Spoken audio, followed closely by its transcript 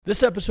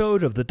This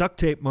episode of the Duct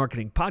Tape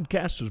Marketing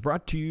Podcast was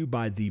brought to you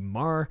by the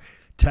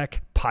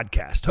MarTech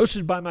Podcast.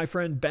 Hosted by my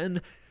friend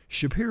Ben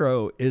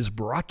Shapiro, is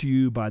brought to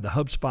you by the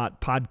HubSpot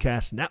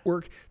Podcast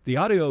Network, the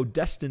audio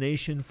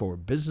destination for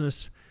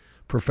business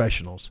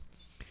professionals.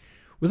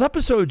 With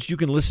episodes you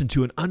can listen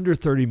to in under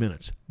 30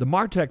 minutes, the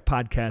MarTech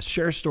Podcast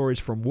shares stories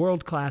from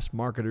world-class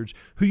marketers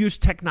who use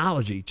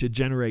technology to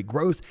generate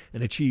growth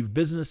and achieve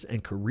business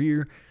and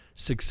career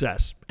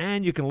success.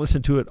 And you can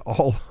listen to it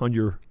all on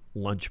your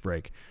lunch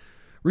break.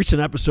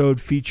 Recent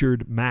episode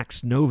featured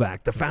Max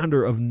Novak, the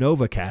founder of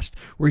Novacast,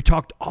 where he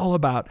talked all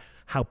about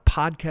how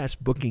podcast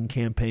booking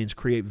campaigns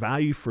create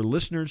value for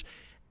listeners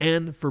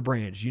and for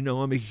brands. You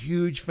know, I'm a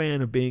huge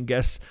fan of being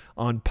guests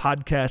on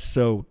podcasts,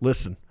 so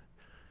listen,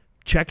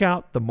 check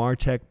out the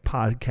MarTech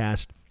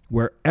Podcast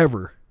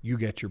wherever you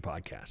get your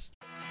podcasts.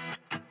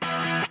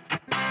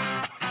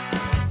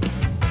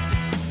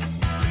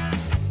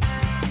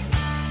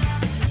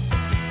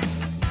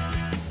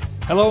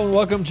 Hello and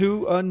welcome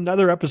to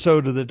another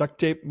episode of the Duct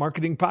Tape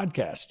Marketing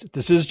Podcast.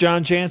 This is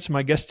John Chance.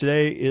 My guest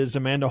today is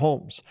Amanda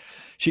Holmes.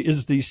 She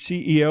is the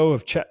CEO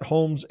of Chet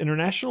Holmes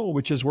International,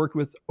 which has worked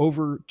with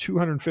over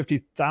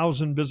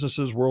 250,000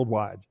 businesses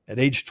worldwide. At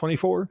age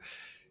 24,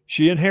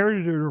 she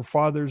inherited her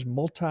father's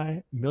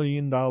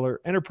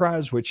multi-million-dollar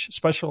enterprise, which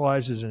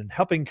specializes in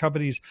helping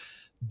companies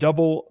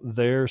double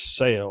their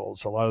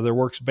sales. A lot of their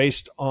work's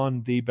based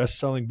on the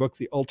best-selling book,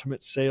 The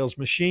Ultimate Sales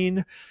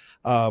Machine,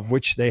 of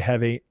which they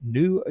have a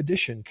new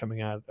edition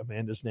coming out.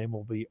 Amanda's name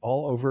will be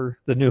all over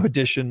the new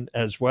edition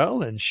as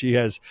well. And she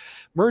has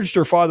merged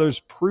her father's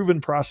proven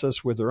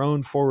process with her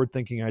own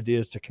forward-thinking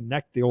ideas to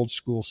connect the old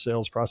school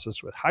sales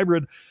process with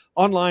hybrid,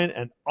 online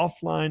and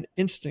offline,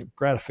 instant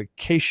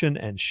gratification,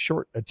 and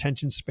short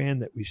attention span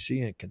that we see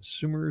in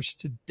consumers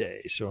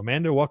today. So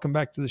Amanda, welcome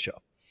back to the show.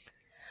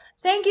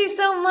 Thank you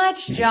so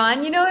much,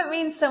 John. You know, it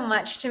means so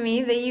much to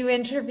me that you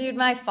interviewed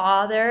my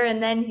father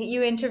and then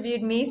you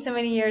interviewed me so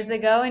many years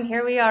ago, and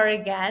here we are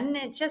again.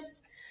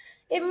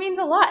 It means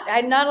a lot.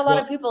 Not a lot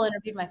of people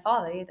interviewed my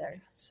father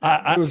either. So.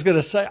 I was going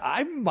to say,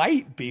 I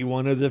might be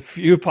one of the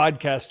few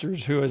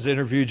podcasters who has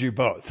interviewed you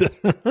both.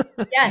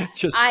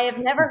 Yes, I have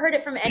never heard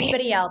it from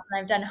anybody else, and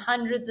I've done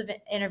hundreds of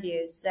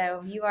interviews,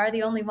 so you are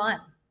the only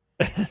one.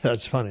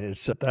 That's funny.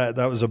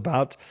 That was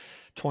about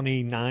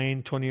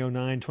 2009,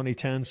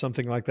 2010,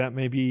 something like that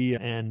maybe.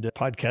 And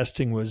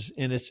podcasting was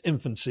in its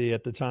infancy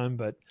at the time,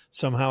 but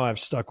somehow I've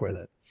stuck with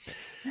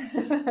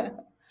it.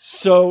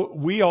 So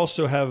we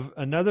also have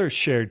another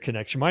shared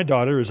connection. My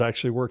daughter has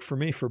actually worked for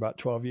me for about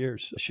 12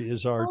 years. She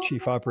is our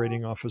chief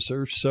operating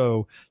officer.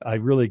 So I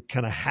really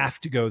kind of have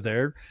to go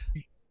there.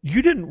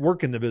 You didn't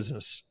work in the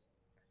business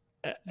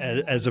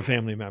as a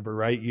family member,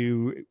 right?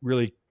 You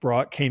really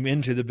came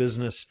into the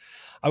business.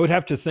 I would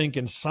have to think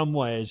in some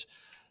ways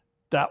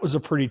that was a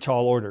pretty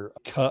tall order.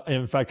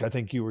 In fact, I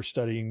think you were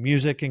studying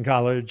music in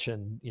college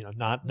and,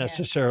 not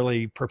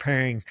necessarily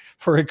preparing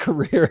for a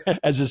career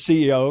as a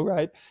CEO,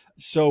 right?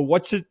 So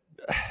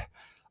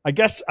I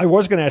guess I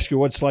was going to ask you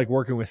what's like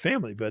working with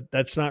family, but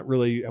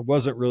it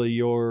wasn't really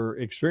your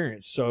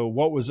experience. So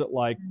what was it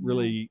like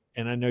really?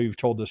 And I know you've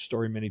told this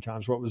story many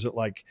times. What was it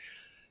like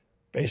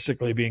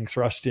basically being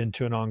thrust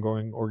into an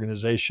ongoing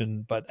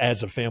organization, but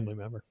as a family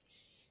member?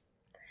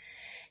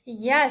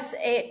 Yes,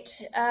 it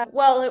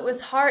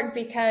was hard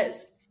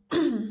because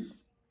me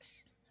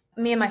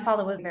and my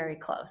father were very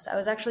close. I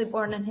was actually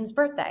born on his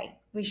birthday.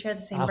 We share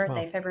the same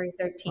birthday, February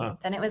 13th.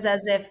 And it was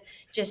as if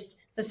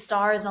just the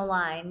stars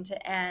aligned.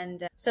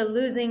 And so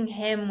losing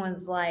him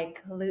was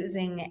like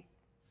losing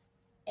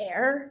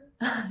air.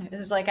 It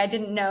was like I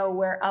didn't know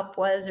where up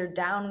was or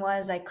down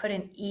was. I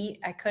couldn't eat.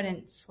 I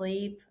couldn't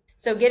sleep.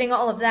 So getting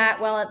all of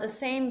that, while at the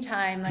same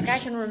time, like I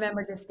can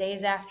remember just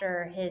days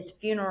after his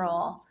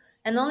funeral.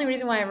 And the only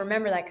reason why I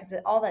remember that, because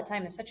all that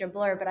time is such a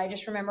blur, but I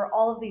just remember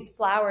all of these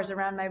flowers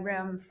around my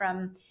room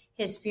from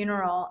his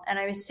funeral. And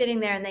I was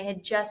sitting there and they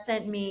had just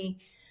sent me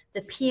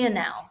the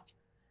P&L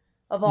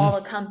of all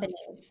the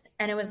companies.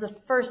 And it was the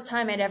first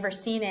time I'd ever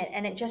seen it.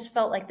 And it just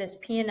felt like this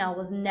P&L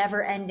was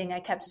never ending. I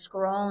kept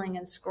scrolling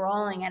and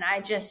scrolling and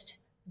I just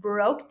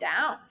broke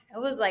down. It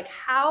was like,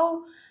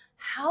 how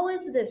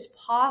is this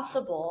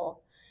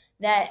possible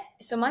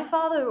so my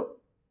father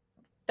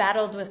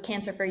battled with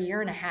cancer for 1.5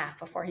 years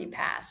before he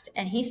passed.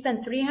 And he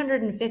spent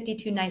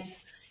 352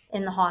 nights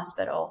in the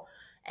hospital.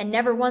 And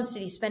never once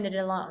did he spend it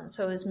alone.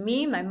 So it was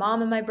me, my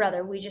mom, and my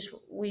brother.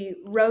 We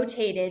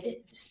rotated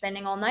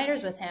spending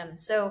all-nighters with him.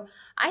 So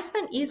I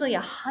spent easily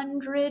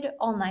 100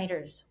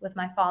 all-nighters with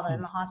my father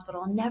in the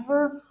hospital.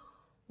 Never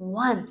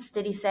once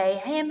did he say,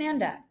 "Hey,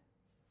 Amanda,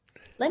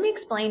 let me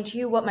explain to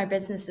you what my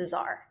businesses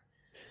are.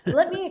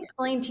 Let me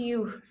explain to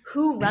you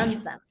who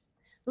runs them.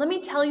 Let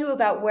me tell you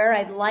about where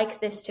I'd like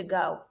this to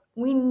go."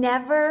 We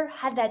never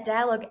had that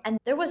dialogue, and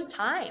there was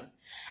time.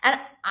 And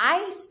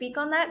I speak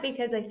on that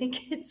because I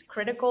think it's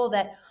critical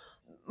that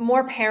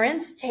more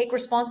parents take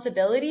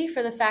responsibility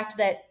for the fact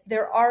that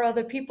there are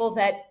other people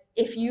that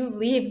if you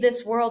leave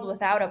this world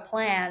without a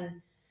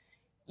plan,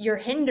 you're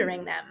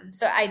hindering them.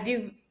 So I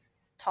do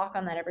talk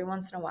on that every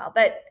once in a while.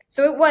 But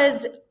so it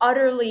was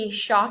utterly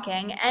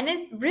shocking. And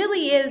it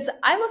really is,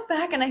 I look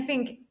back and I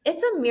think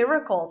it's a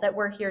miracle that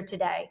we're here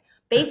today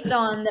based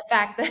on the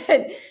fact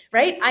that,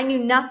 right, I knew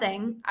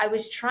nothing. I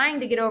was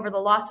trying to get over the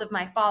loss of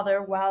my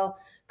father while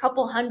a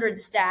couple hundred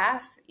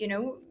staff,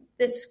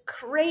 this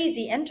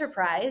crazy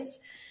enterprise.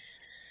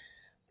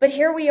 But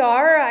here we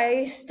are.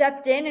 I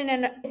stepped in,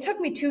 and it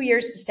took me 2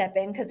 years to step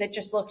in because it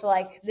just looked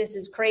like this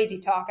is crazy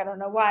talk. I don't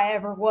know why I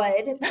ever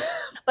would.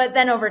 But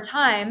then over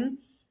time,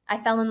 I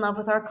fell in love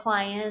with our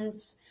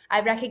clients. I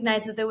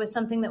recognized that there was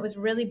something that was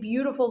really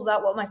beautiful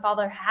about what my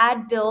father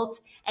had built,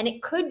 and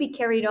it could be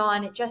carried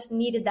on. It just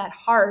needed that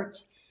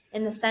heart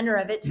in the center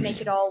of it to make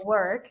it all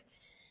work.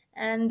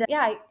 And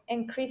I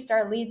increased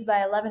our leads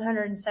by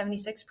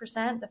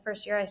 1,176% the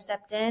first year I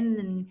stepped in,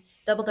 and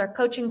doubled our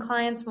coaching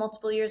clients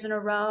multiple years in a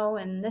row.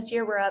 And this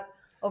year we're up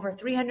over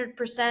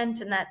 300%.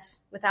 And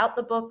that's without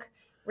the book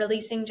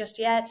releasing just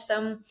yet.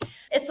 So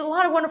it's a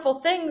lot of wonderful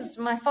things.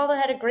 My father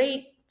had a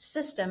great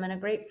system and a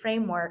great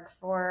framework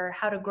for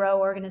how to grow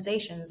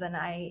organizations. And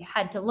I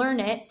had to learn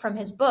it from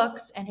his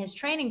books and his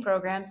training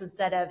programs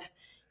instead of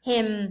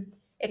him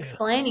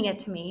explaining it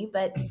to me.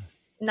 But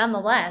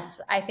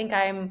nonetheless, I think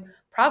I'm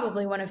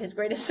probably one of his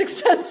greatest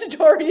success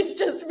stories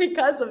just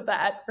because of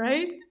that,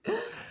 right?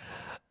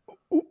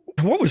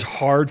 What was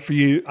hard for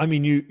you? I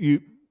mean,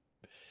 you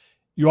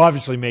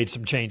obviously made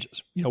some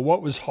changes.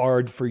 What was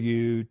hard for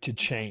you to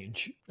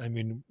change? I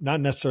mean,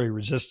 not necessarily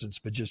resistance,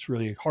 but just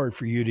really hard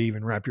for you to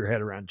even wrap your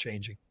head around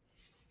changing.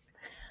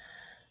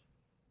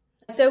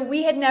 So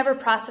we had never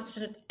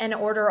processed an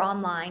order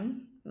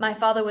online. My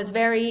father was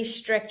very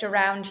strict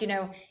around,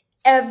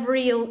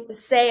 every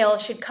sale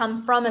should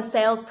come from a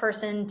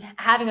salesperson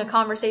having a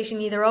conversation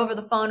either over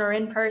the phone or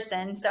in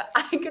person. So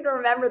I can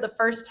remember the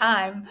first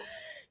time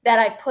that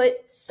I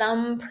put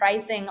some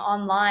pricing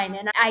online,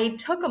 and I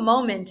took a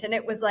moment, and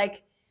it was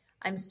like,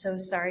 I'm so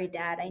sorry,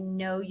 Dad. I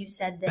know you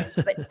said this,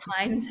 but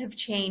times have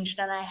changed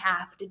and I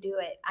have to do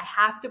it. I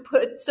have to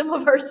put some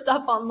of our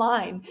stuff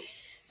online.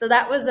 So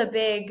that was a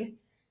big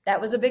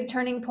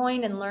turning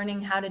point, and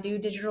learning how to do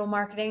digital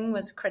marketing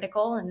was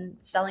critical,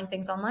 and selling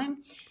things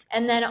online.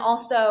 And then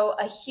also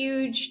a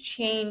huge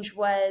change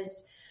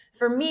was,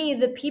 for me,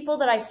 the people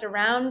that I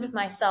surround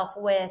myself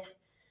with,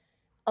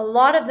 a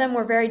lot of them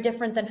were very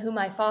different than who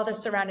my father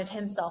surrounded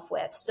himself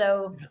with.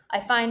 So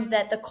I find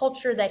that the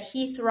culture that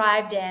he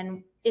thrived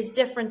in is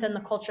different than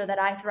the culture that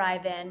I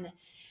thrive in.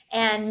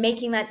 And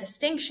making that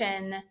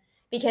distinction,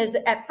 because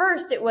at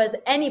first it was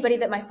anybody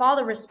that my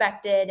father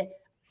respected,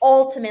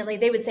 ultimately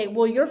they would say,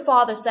 well, your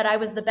father said I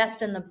was the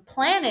best in the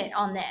planet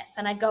on this.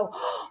 And I'd go,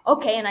 oh,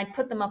 okay. And I'd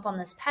put them up on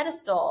this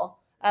pedestal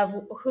of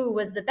who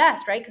was the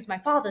best, right? Because my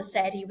father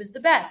said he was the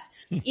best,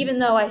 even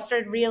though I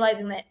started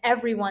realizing that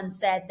everyone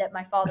said that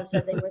my father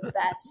said they were the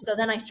best. So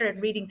then I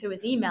started reading through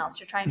his emails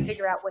to try and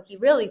figure out what he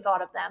really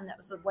thought of them. That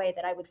was the way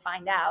that I would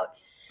find out.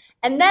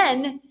 And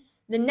then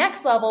the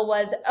next level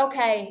was,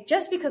 okay,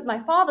 just because my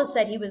father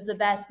said he was the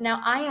best,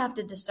 now I have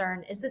to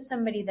discern, is this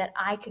somebody that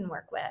I can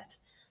work with?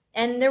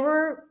 And there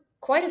were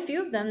quite a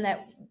few of them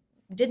that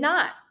did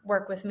not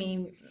work with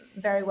me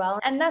very well.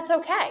 And that's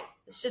okay.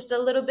 It's just a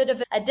little bit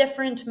of a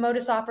different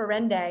modus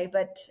operandi,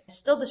 but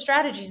still the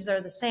strategies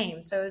are the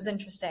same. So it was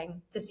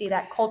interesting to see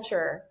that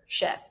culture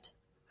shift.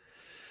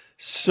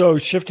 So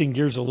shifting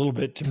gears a little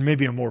bit to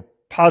maybe a more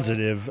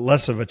positive,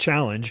 less of a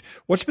challenge,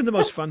 what's been the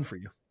most fun for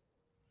you?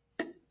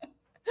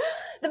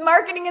 The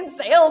marketing and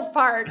sales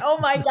part. Oh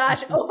my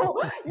gosh.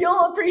 Oh,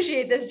 you'll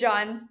appreciate this,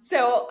 John.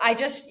 So I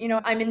just,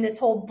 I'm in this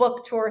whole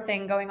book tour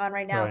thing going on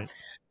right now. Right.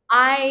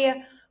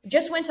 I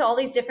just went to all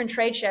these different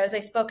trade shows. I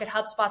spoke at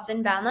HubSpot's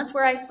Inbound. That's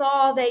where I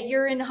saw that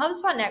you're in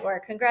HubSpot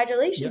Network.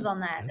 Congratulations on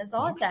that. That's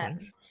awesome.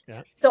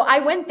 Yeah. So I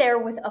went there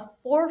with a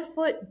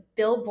 4-foot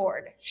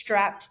billboard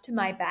strapped to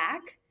my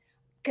back,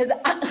 because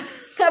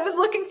I was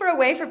looking for a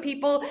way for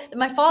people that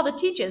my father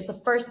teaches. The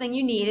first thing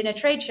you need in a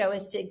trade show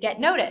is to get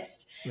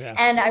noticed. Yeah.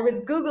 And I was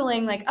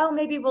Googling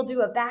maybe we'll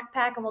do a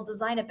backpack and we'll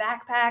design a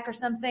backpack or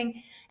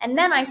something. And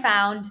then I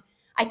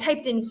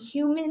typed in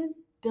human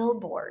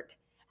billboard,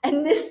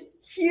 and this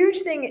huge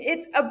thing,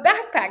 it's a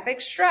backpack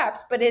that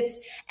straps, but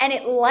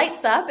it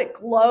lights up, it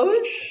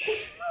glows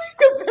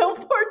like a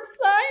billboard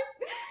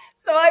sign.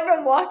 So I've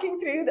been walking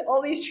through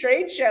all these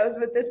trade shows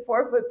with this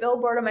 4-foot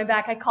billboard on my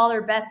back. I call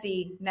her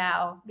Bessie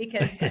now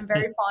because I'm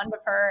very fond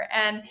of her.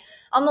 And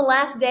on the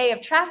last day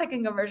of Traffic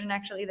and Conversion,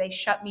 actually, they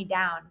shut me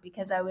down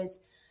because I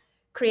was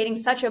creating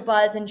such a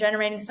buzz and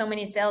generating so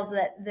many sales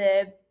that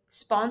the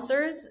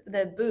sponsors,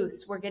 the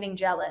booths, were getting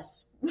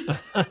jealous.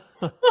 But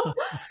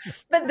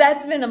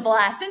that's been a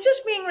blast. And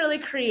just being really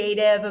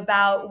creative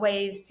about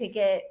ways to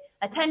get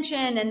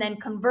attention and then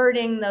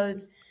converting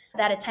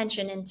that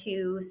attention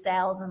into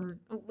sales and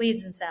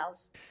leads and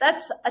sales.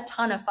 That's a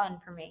ton of fun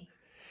for me.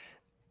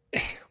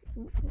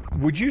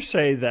 Would you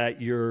say that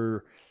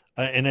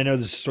and I know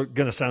this is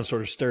going to sound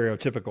sort of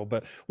stereotypical,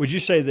 but would you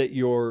say that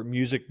your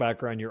music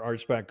background, your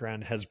arts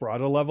background has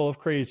brought a level of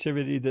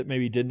creativity that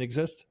maybe didn't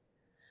exist?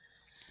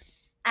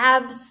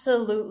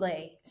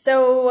 Absolutely.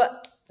 So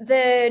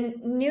The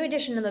new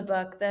edition of the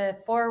book, the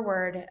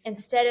foreword,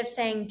 instead of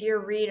saying "Dear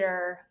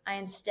Reader," I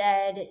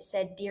instead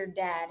said "Dear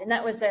Dad," and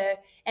that was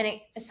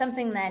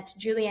something that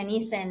Julianne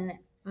Eason,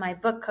 my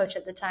book coach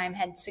at the time,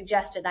 had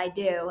suggested I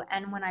do.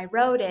 And when I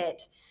wrote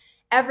it,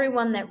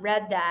 everyone that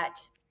read that,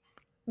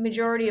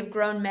 majority of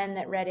grown men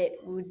that read it,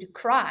 would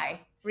cry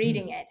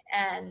reading it,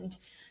 and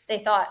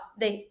they thought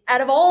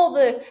out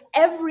of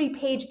every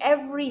page,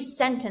 every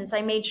sentence,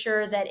 I made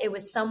sure that it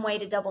was some way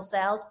to double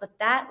sales. But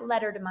that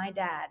letter to my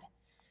dad,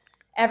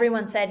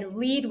 everyone said,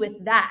 lead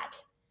with that,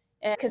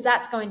 because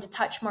that's going to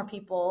touch more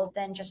people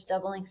than just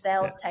doubling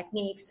sales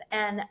techniques.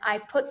 And I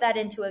put that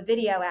into a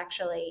video,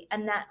 actually,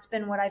 and that's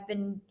been what I've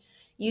been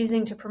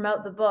using to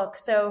promote the book.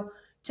 So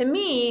to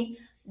me,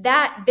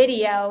 that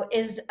video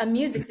is a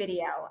music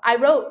video. I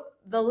wrote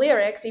the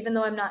lyrics, even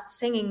though I'm not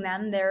singing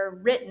them, they're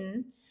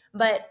written,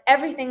 but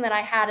everything that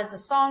I had as a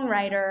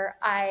songwriter,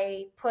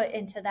 I put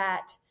into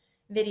that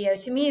video.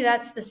 To me,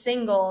 that's the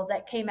single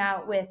that came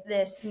out with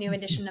this new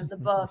edition of the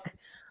book,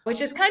 which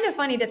is kind of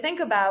funny to think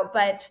about,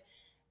 but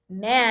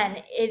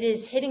man, it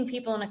is hitting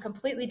people in a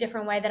completely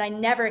different way that I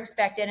never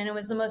expected. And it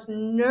was the most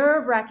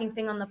nerve-wracking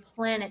thing on the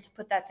planet to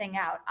put that thing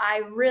out.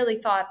 I really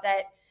thought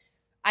that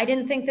I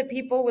didn't think that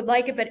people would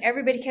like it, but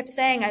everybody kept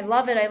saying, I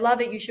love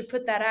it, you should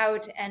put that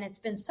out. And it's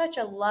been such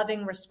a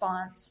loving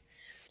response.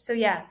 So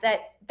yeah,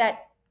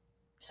 that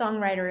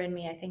songwriter in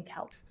me, I think,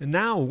 helped. And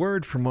now a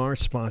word from our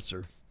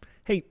sponsor.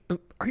 Hey,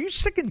 are you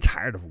sick and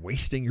tired of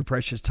wasting your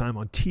precious time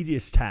on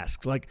tedious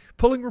tasks like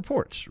pulling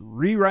reports,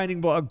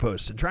 rewriting blog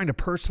posts, and trying to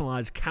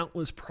personalize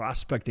countless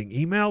prospecting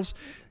emails?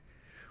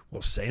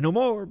 Well, say no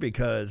more,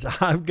 because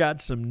I've got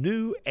some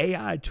new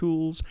AI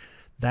tools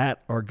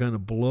that are going to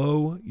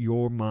blow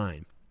your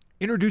mind.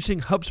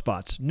 Introducing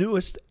HubSpot's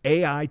newest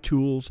AI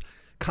tools,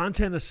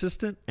 Content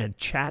Assistant and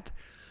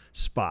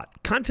ChatSpot.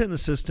 Content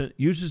Assistant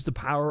uses the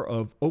power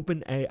of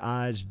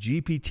OpenAI's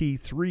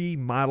GPT-3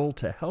 model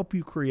to help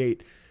you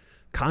create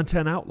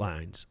content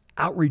outlines,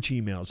 outreach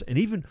emails, and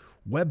even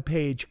web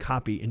page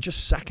copy in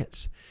just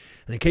seconds.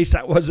 And in case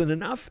that wasn't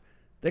enough,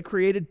 they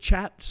created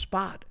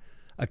ChatSpot,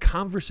 a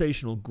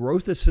conversational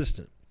growth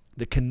assistant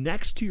that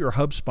connects to your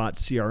HubSpot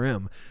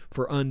CRM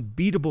for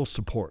unbeatable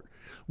support.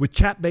 With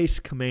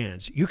chat-based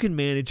commands, you can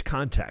manage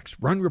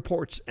contacts, run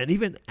reports, and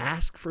even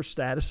ask for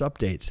status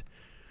updates.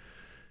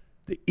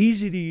 The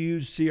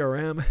easy-to-use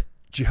CRM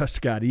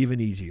just got even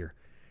easier.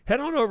 Head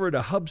on over to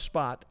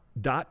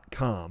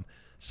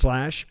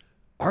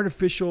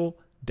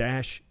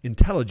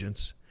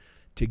HubSpot.com/artificial-intelligence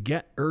to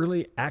get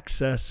early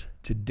access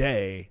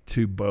today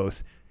to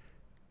both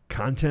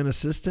Content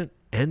Assistant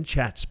and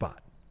ChatSpot.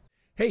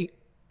 Hey,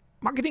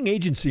 marketing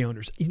agency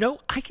owners,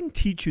 I can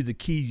teach you the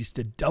keys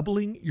to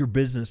doubling your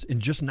business in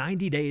just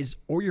 90 days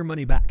or your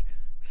money back.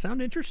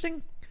 Sound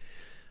interesting?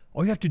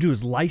 All you have to do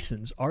is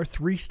license our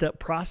 3-step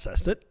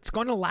process that's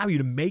going to allow you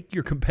to make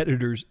your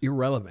competitors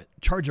irrelevant,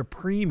 charge a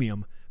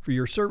premium for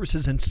your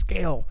services, and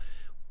scale,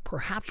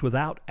 perhaps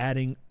without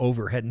adding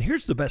overhead. And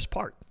here's the best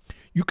part.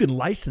 You can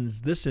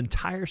license this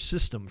entire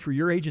system for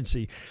your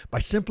agency by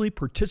simply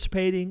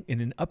participating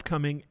in an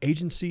upcoming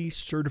agency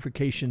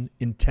certification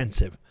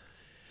intensive.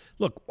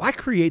 Look, why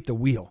create the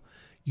wheel?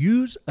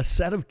 Use a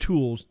set of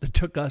tools that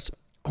took us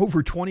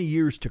over 20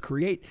 years to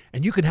create,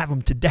 and you can have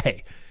them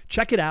today.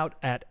 Check it out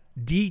at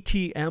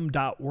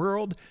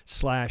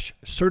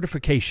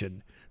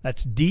dtm.world/certification.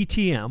 That's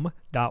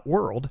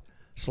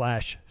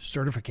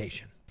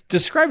dtm.world/certification.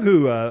 Describe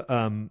who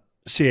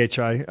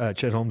CHI,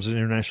 Chet Holmes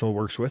International,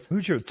 works with.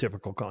 Who's your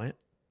typical client?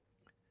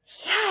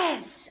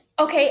 Yes.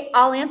 Okay,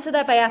 I'll answer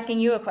that by asking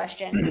you a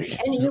question.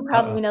 And you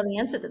probably know the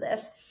answer to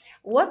this.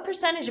 What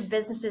percentage of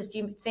businesses do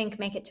you think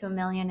make it to $1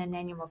 million in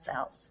annual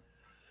sales?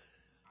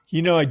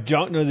 I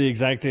don't know the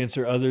exact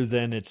answer other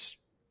than it's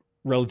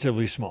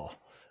relatively small.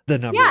 The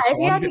number. Yeah, if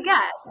you had to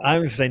guess. I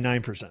would say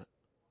 9%.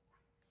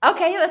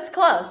 Okay, that's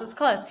close.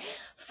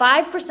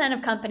 5%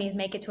 of companies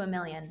make it to $1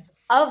 million.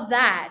 Of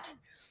that,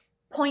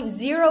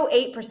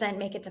 0.08%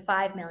 make it to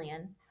 $5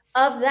 million.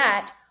 Of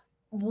that,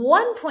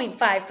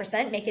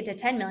 1.5% make it to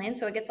 10 million,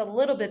 so it gets a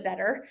little bit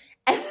better.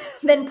 And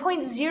then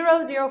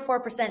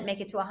 0.004%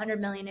 make it to 100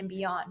 million and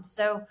beyond.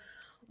 So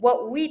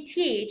what we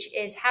teach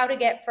is how to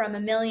get from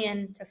 $1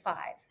 million to 5,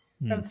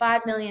 from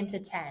 5 million to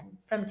 10,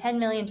 from 10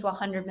 million to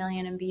 100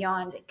 million and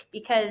beyond,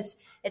 because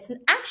it's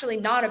actually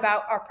not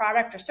about our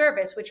product or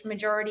service, which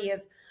majority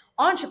of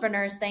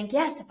entrepreneurs think,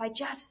 yes, if I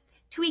just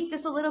tweak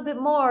this a little bit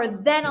more,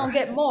 then I'll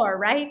get more,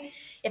 right?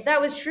 If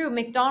that was true,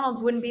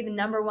 McDonald's wouldn't be the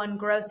 #1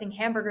 grossing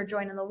hamburger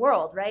joint in the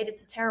world, right?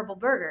 It's a terrible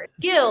burger.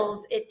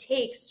 Skills it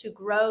takes to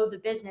grow the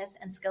business,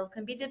 and skills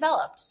can be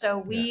developed. So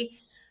we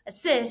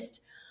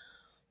assist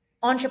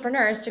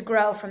entrepreneurs to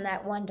grow from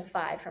that 1 to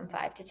 5, from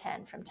 5 to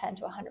 10, from 10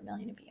 to 100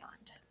 million and beyond.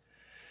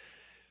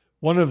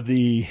 One of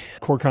the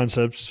core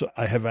concepts,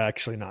 I have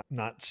actually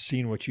not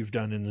seen what you've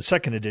done in the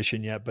second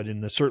edition yet, but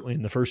certainly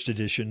in the first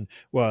edition,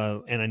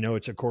 and I know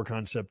it's a core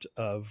concept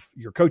of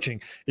your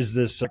coaching, is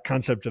this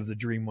concept of the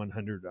Dream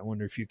 100. I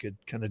wonder if you could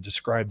kind of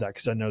describe that,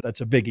 because I know that's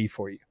a biggie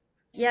for you.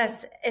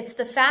 Yes, it's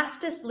the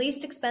fastest,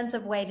 least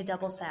expensive way to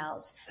double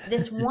sales.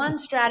 This one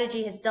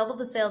strategy has doubled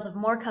the sales of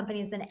more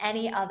companies than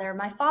any other.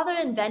 My father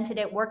invented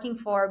it working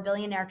for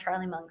billionaire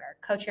Charlie Munger,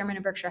 co-chairman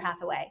of Berkshire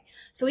Hathaway.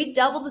 So he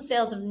doubled the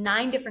sales of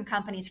 9 different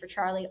companies for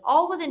Charlie,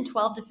 all within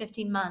 12 to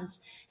 15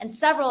 months, and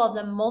several of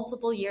them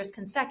multiple years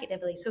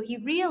consecutively. So he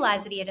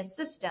realized that he had a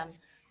system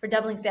for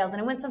doubling sales,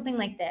 and it went something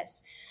like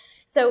this.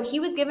 So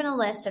he was given a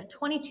list of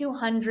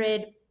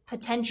 2,200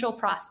 potential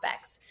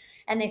prospects.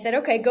 And they said,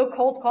 okay, go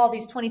cold call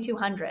these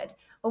 2,200.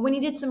 But when he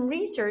did some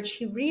research,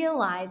 he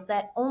realized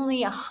that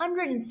only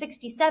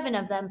 167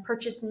 of them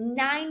purchased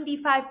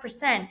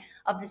 95%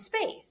 of the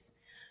space.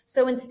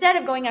 So instead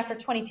of going after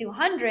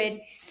 2,200,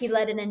 he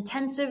led an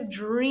intensive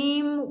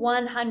Dream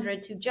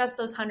 100 to just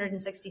those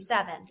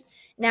 167.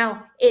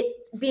 Now, it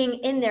being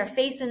in their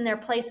face, in their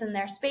place, in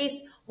their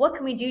space, what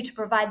can we do to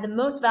provide the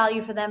most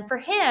value for them? For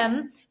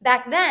him,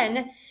 back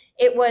then,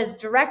 it was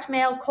direct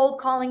mail, cold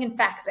calling, and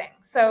faxing.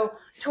 So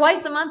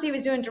twice a month he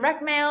was doing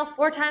direct mail.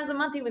 4 times a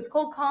month he was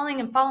cold calling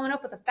and following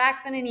up with a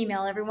fax and an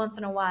email every once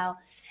in a while.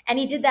 And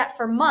he did that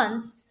for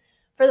months.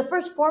 For the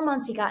first 4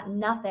 months, he got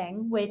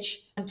nothing,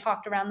 which I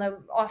talked around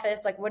the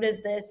office, like, what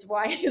is this?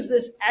 Why is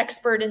this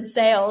expert in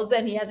sales?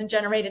 And he hasn't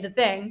generated a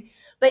thing.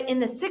 But in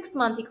the 6th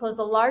month, he closed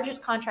the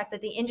largest contract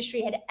that the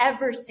industry had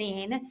ever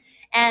seen.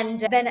 And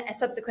then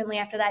subsequently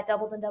after that,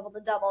 doubled and doubled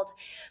and doubled.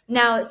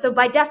 Now, so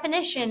by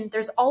definition,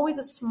 there's always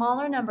a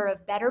smaller number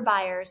of better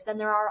buyers than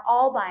there are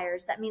all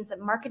buyers. That means that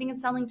marketing and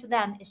selling to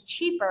them is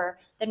cheaper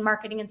than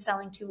marketing and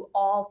selling to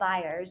all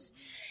buyers.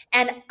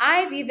 And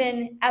I've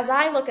even, as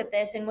I look at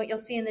this, and what you'll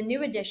see in the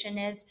new edition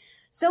is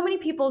so many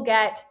people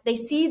they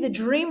see the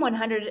Dream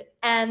 100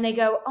 and they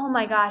go, oh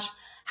my gosh,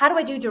 how do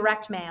I do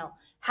direct mail?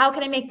 How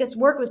can I make this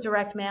work with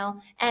direct mail?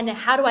 And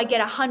how do I get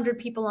 100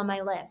 people on my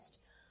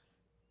list?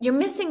 You're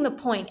missing the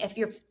point if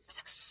you're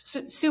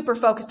super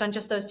focused on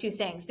just those 2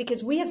 things,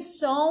 because we have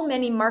so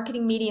many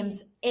marketing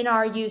mediums in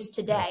our use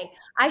today.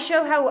 I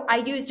show how I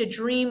used a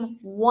Dream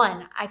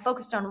 1. I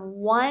focused on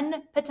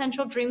one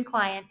potential dream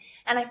client,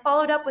 and I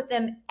followed up with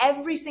them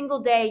every single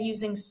day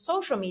using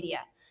social media.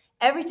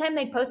 Every time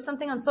they post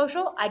something on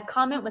social, I'd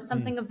comment with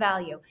something of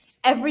value.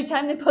 Every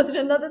time they posted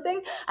another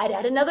thing, I'd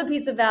add another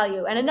piece of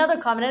value and another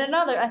comment and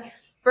another.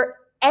 For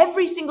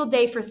every single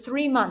day for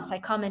 3 months, I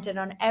commented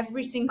on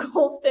every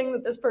single thing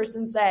that this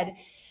person said.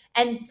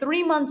 And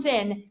 3 months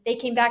in, they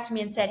came back to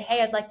me and said,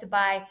 hey, I'd like to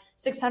buy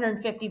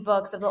 650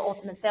 books of The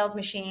Ultimate Sales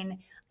Machine.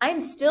 I'm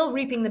still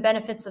reaping the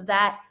benefits of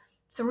that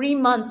 3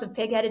 months of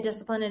pig-headed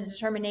discipline and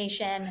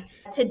determination.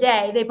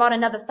 Today, they bought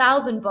another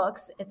 1,000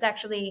 books.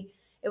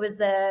 It was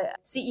the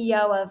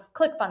CEO of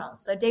ClickFunnels.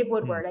 So Dave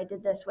Woodward, I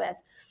did this with.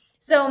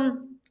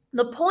 So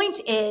the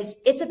point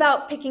is, it's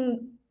about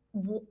picking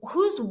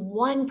who's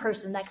one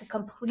person that could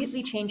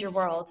completely change your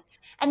world.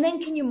 And then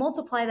can you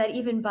multiply that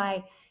even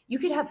by, you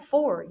could have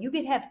 4, you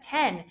could have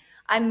 10.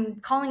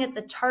 I'm calling it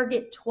the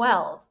target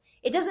 12.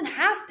 It doesn't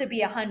have to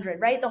be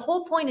 100, right? The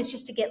whole point is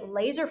just to get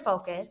laser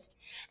focused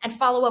and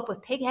follow up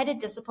with pig-headed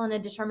discipline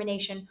and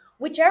determination,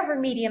 whichever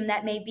medium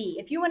that may be.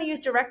 If you want to use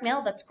direct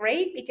mail, that's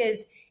great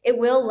because it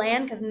will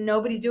land because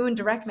nobody's doing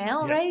direct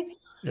mail, right?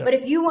 Yep. But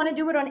if you want to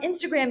do it on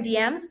Instagram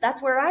DMs,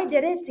 that's where I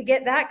did it to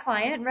get that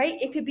client,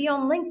 right? It could be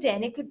on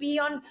LinkedIn. It could be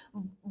on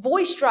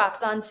voice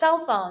drops on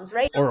cell phones,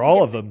 right? Or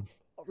all of them.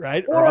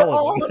 Right? Or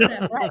all of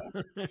them, right?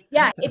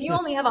 Yeah. If you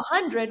only have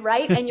 100,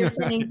 right? And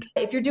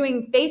if you're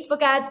doing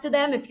Facebook ads to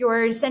them, if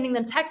you're sending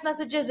them text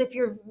messages, if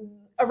you're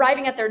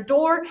arriving at their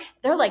door,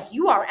 they're like,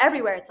 you are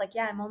everywhere. It's like,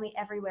 yeah, I'm only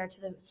everywhere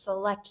to the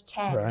select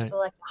 10 or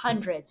select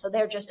 100. So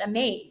they're just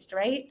amazed,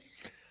 right?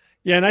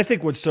 Yeah. And I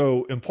think what's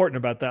so important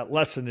about that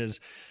lesson is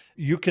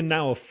you can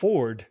now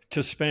afford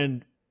to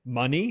spend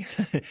money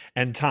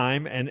and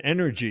time and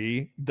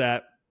energy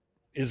that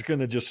is going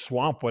to just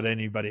swamp what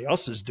anybody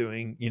else is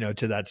doing,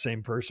 to that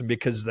same person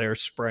because they're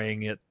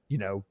spraying it,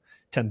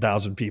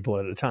 10,000 people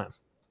at a time.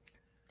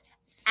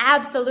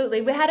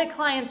 Absolutely. We had a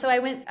client. So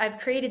I've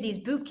created these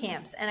boot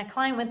camps, and a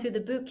client went through the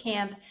boot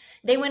camp.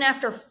 They went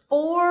after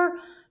 4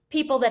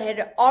 people that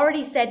had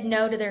already said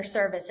no to their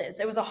services.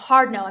 It was a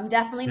hard no. I'm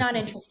definitely not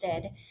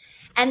interested.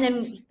 And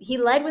then he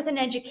led with an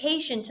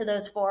education to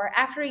those 4.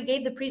 After he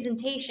gave the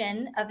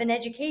presentation of an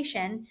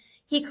education,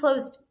 he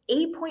closed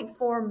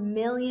 $8.4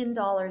 million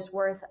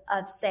worth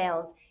of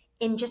sales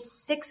in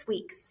just 6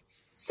 weeks.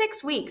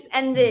 6 weeks.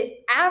 And the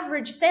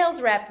average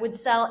sales rep would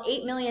sell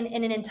 8 million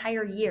in an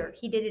entire year.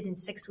 He did it in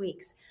 6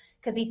 weeks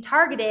because he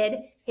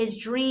targeted his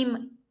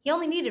dream. He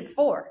only needed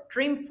 4,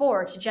 dream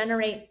 4 to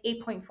generate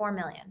 8.4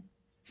 million.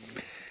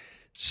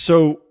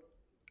 So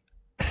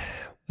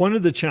one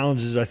of the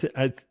challenges,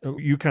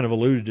 you kind of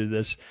alluded to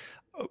this,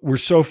 we're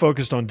so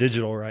focused on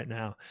digital right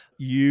now.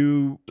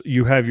 You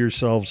have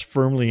yourselves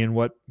firmly in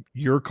what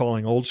you're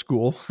calling old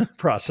school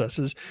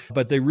processes,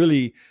 but they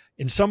really,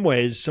 in some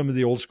ways, some of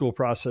the old school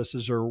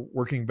processes are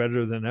working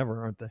better than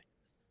ever, aren't they?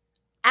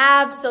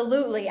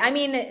 Absolutely. I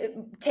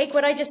mean, take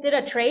what I just did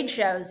at trade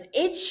shows.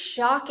 It's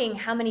shocking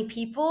how many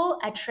people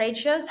at trade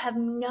shows have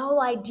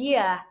no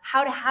idea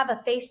how to have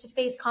a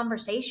face-to-face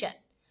conversation.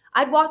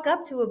 I'd walk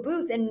up to a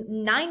booth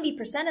and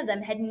 90% of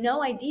them had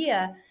no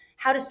idea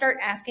how to start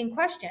asking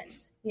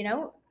questions.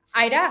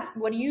 I'd ask,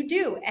 what do you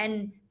do?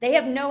 And they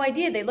have no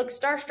idea. They look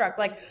starstruck,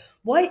 like,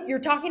 what? You're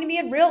talking to me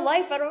in real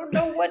life? I don't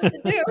know what to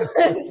do.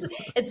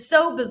 It's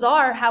so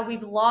bizarre how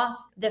we've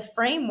lost the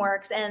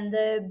frameworks and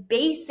the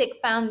basic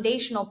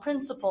foundational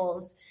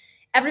principles.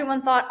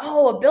 Everyone thought,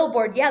 oh, a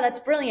billboard. Yeah, that's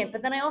brilliant.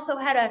 But then I also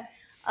had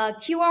a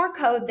QR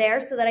code there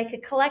so that I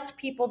could collect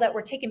people that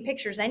were taking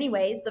pictures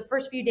anyways. The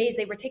first few days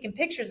they were taking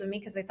pictures of me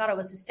because they thought I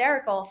was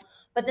hysterical,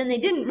 but then they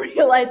didn't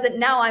realize that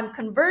now I'm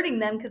converting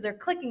them because they're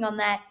clicking on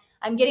that.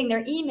 I'm getting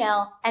their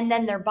email and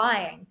then they're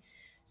buying.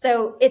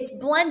 So it's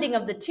blending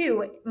of the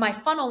two. My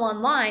funnel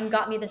online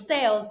got me the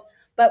sales,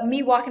 but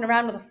me walking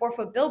around with a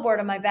 4-foot billboard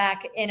on my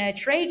back in a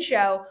trade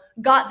show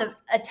got the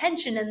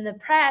attention and the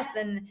press.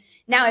 And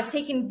now I've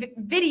taken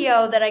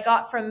video that I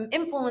got from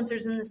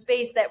influencers in the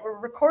space that were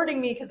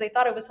recording me because they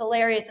thought it was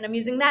hilarious. And I'm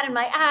using that in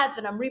my ads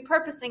and I'm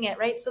repurposing it,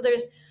 right? So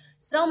there's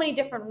so many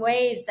different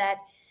ways that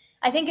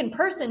I think in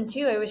person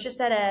too. I was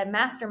just at a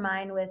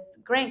mastermind with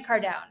Grant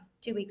Cardone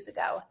 2 weeks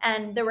ago.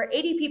 And there were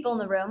 80 people in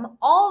the room,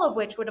 all of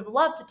which would have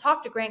loved to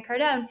talk to Grant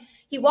Cardone.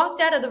 He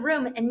walked out of the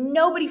room and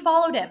nobody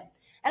followed him.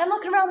 And I'm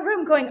looking around the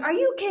room going, are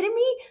you kidding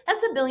me?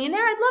 That's a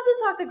billionaire. I'd love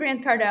to talk to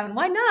Grant Cardone.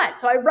 Why not?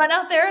 So I run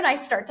out there and I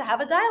start to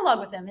have a dialogue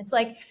with him. It's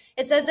like,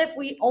 it's as if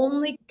we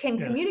only can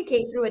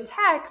communicate through a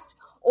text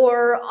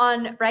or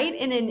on, right,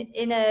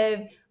 in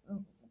a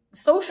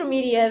social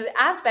media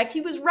aspect.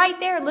 He was right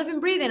there, living,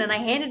 breathing. And I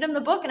handed him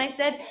the book and I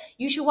said,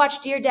 you should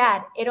watch Dear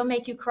Dad. It'll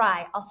make you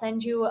cry. I'll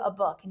send you a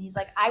book. And he's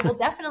like, I will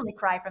definitely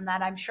cry from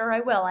that. I'm sure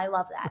I will. I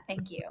love that.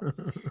 Thank you.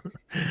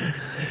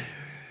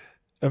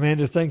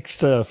 Amanda,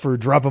 thanks for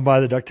dropping by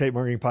the Duct Tape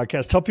Marketing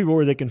Podcast. Tell people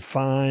where they can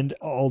find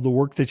all the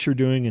work that you're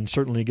doing and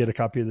certainly get a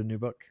copy of the new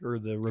book or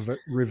the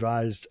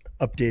revised,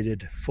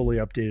 updated, fully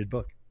updated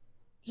book.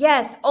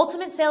 Yes,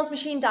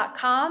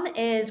 ultimatesalesmachine.com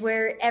is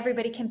where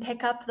everybody can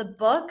pick up the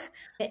book.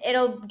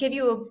 It'll give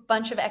you a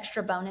bunch of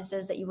extra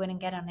bonuses that you wouldn't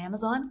get on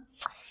Amazon.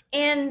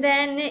 And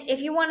then if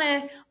you want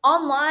to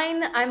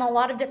online, I'm a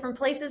lot of different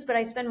places, but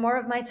I spend more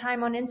of my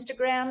time on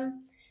Instagram.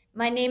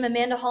 My name,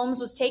 Amanda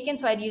Holmes, was taken,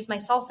 so I'd use my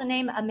salsa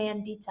name,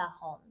 Amandita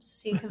Holmes.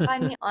 So you can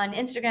find me on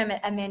Instagram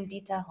at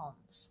Amandita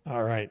Holmes.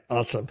 All right.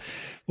 Awesome.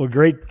 Well,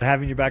 great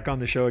having you back on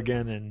the show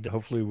again, and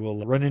hopefully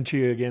we'll run into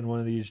you again one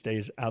of these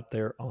days out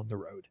there on the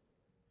road.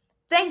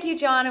 Thank you,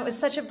 John. It was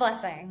such a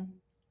blessing.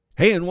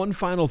 Hey, and one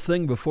final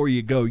thing before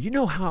you go. You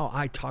know how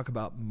I talk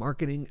about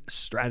marketing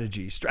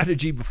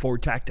strategy before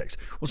tactics.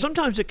 Well,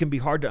 sometimes it can be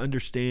hard to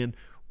understand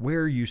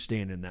where you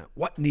stand in that,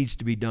 what needs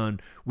to be done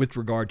with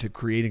regard to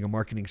creating a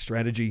marketing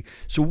strategy.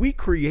 So we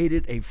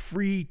created a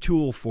free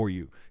tool for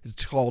you.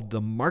 It's called the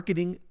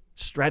Marketing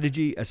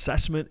Strategy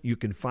Assessment. You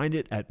can find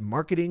it at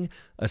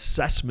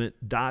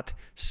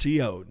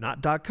marketingassessment.co,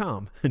 not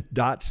 .com,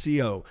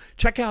 .co.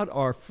 Check out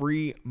our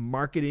free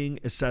marketing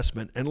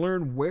assessment and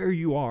learn where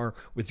you are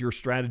with your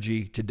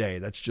strategy today.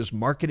 That's just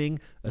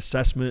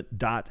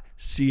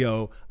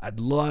marketingassessment.co. I'd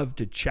love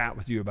to chat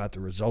with you about the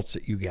results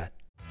that you get.